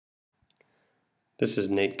This is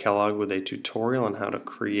Nate Kellogg with a tutorial on how to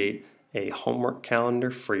create a homework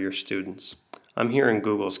calendar for your students. I'm here in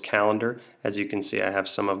Google's Calendar. As you can see, I have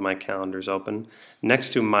some of my calendars open.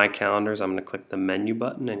 Next to My Calendars, I'm going to click the menu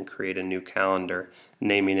button and create a new calendar,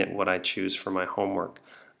 naming it what I choose for my homework.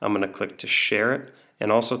 I'm going to click to share it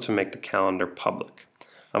and also to make the calendar public.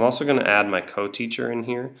 I'm also going to add my co-teacher in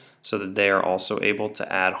here so that they are also able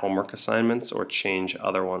to add homework assignments or change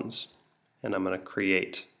other ones. And I'm going to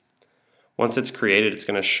create. Once it's created, it's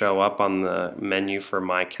going to show up on the menu for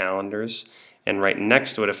My Calendars, and right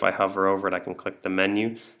next to it, if I hover over it, I can click the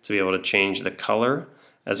menu to be able to change the color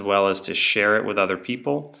as well as to share it with other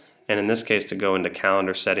people, and in this case to go into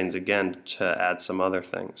calendar settings again to add some other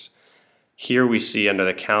things. Here we see under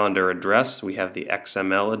the calendar address we have the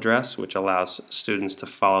XML address, which allows students to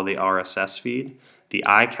follow the RSS feed, the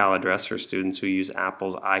iCal address for students who use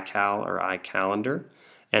Apple's iCal or iCalendar,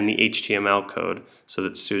 and the HTML code so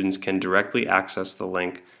that students can directly access the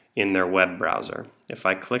link in their web browser. If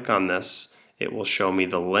I click on this, it will show me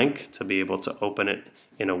the link to be able to open it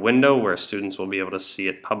in a window where students will be able to see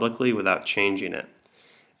it publicly without changing it.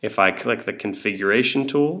 If I click the configuration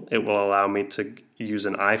tool, it will allow me to use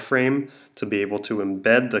an iframe to be able to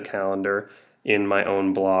embed the calendar in my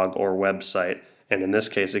own blog or website. And in this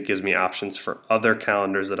case, it gives me options for other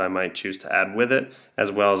calendars that I might choose to add with it,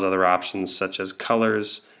 as well as other options such as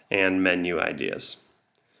colors and menu ideas.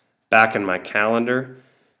 Back in my calendar,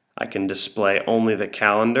 I can display only the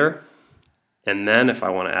calendar. And then if I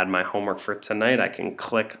want to add my homework for tonight, I can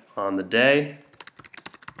click on the day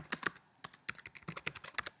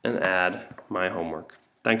and add my homework.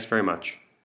 Thanks very much.